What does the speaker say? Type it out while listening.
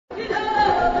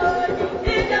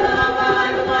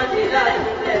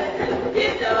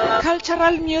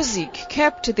Cultural music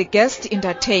kept the guests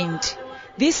entertained.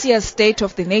 This year's State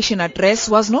of the Nation address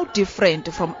was no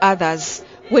different from others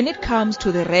when it comes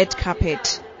to the red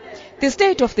carpet. The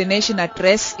State of the Nation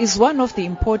address is one of the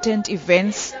important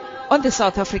events on the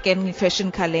South African fashion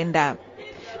calendar.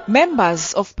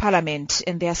 Members of Parliament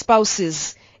and their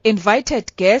spouses,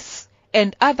 invited guests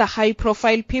and other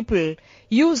high-profile people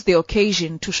used the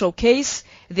occasion to showcase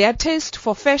their taste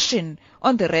for fashion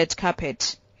on the red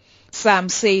carpet. Some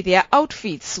say their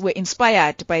outfits were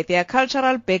inspired by their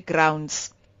cultural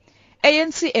backgrounds.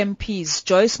 ANC MPs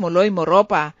Joyce Moloi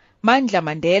Moropa, Mandla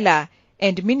Mandela,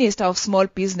 and Minister of Small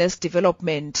Business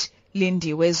Development,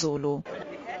 Lindiwe Zulu.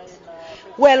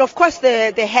 Well, of course,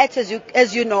 the hat,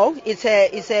 as you know, it's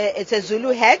a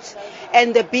Zulu hat,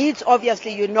 and the beads,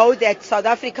 obviously, you know that South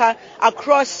Africa,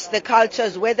 across the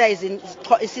cultures, whether it's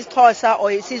Xhosa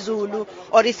or it's Zulu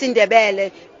or it's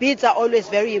Ndebele, beads are always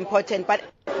very important.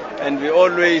 And we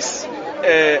always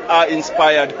are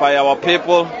inspired by our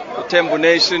people, the Tembu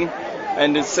Nation,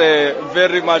 and it's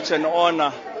very much an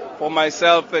honor for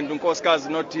myself and Nkosikazi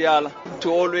Notiala to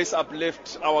always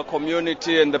uplift our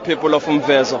community and the people of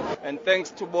Mvezo. And thanks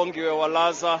to Bongiwe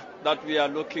Walaza that we are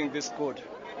looking this good.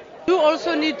 We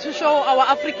also need to show our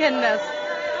Africanness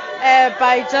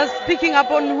by just picking up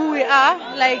on who we are.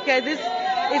 Like this,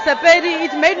 it's a pedi.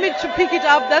 It made me to pick it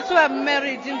up. That's why I'm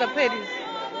married in the pedis.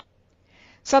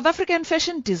 South African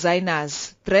fashion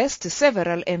designers dressed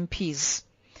several MPs.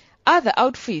 Other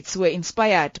outfits were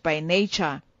inspired by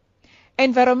nature.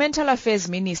 Environmental Affairs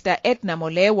Minister Edna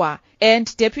Molewa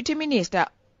and Deputy Minister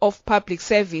of Public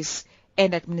Service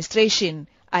and Administration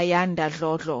Ayanda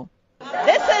Dlodlo.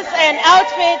 This is an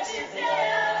outfit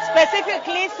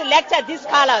specifically selected these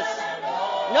colors,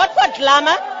 not for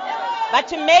glamour, but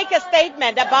to make a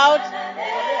statement about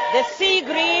the sea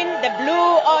green, the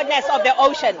blueness of the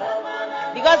ocean.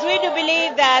 Because we do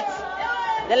believe that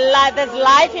there's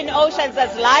life in oceans,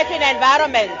 there's life in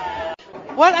environment.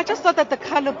 Well, I just thought that the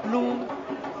color blue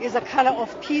is a color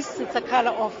of peace, it's a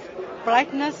color of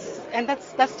brightness, and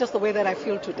that's just the way that I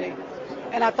feel today.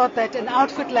 And I thought that an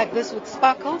outfit like this with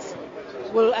sparkles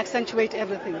will accentuate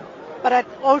everything. But I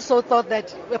also thought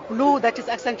that a blue that is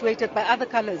accentuated by other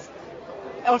colors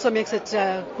also makes it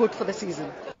good for the season.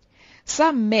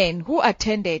 Some men who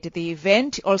attended the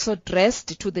event also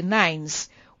dressed to the nines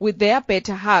with their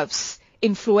better halves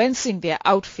influencing their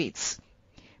outfits.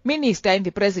 Minister in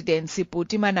the presidency,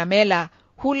 Buti Manamela,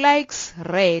 who likes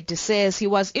red, says he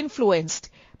was influenced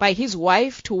by his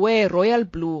wife to wear royal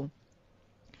blue.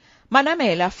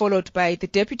 Manamela, followed by the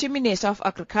Deputy Minister of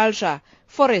Agriculture,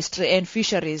 Forestry and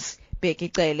Fisheries,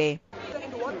 Bheki Cele.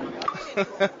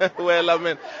 Well,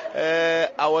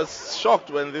 I was shocked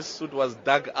when this suit was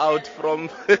dug out from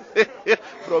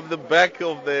from the back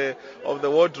of the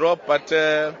wardrobe, but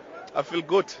I feel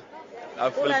good. I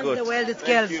feel good. The world is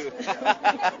girls.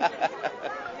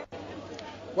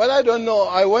 Well, I don't know.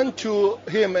 I went to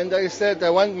him and I said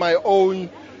I want my own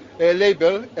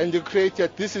label, and you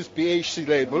created this is BHC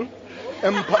label,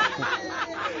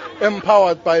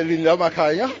 empowered by Linda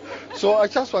Makaya. So I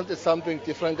just wanted something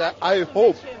different. I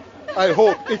hope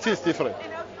it is different.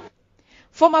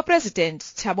 Former President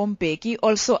Thabo Mbeki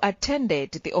also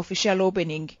attended the official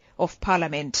opening of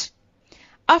Parliament.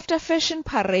 After fashion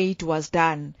parade was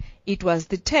done, it was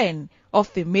the turn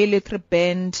of the military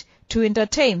band to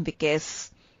entertain the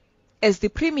guests. As the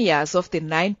premiers of the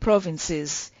 9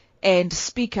 provinces and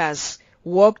speakers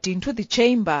walked into the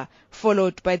chamber,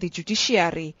 followed by the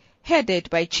judiciary, headed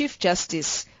by Chief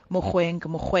Justice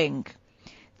Mogoeng.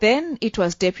 Then it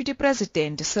was Deputy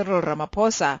President Cyril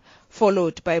Ramaphosa,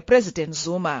 followed by President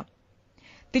Zuma.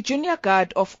 The junior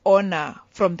guard of honor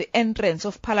from the entrance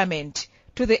of Parliament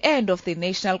to the end of the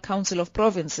National Council of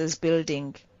Provinces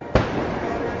building.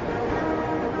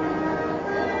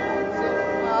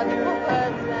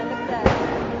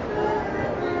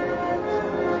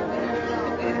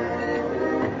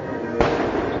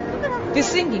 The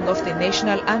singing of the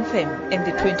national anthem and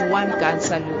the 21-gun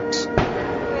salute.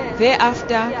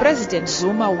 Thereafter, President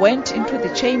Zuma went into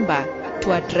the chamber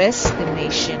to address the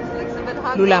nation.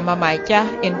 Lula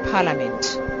Mamatya in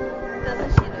Parliament.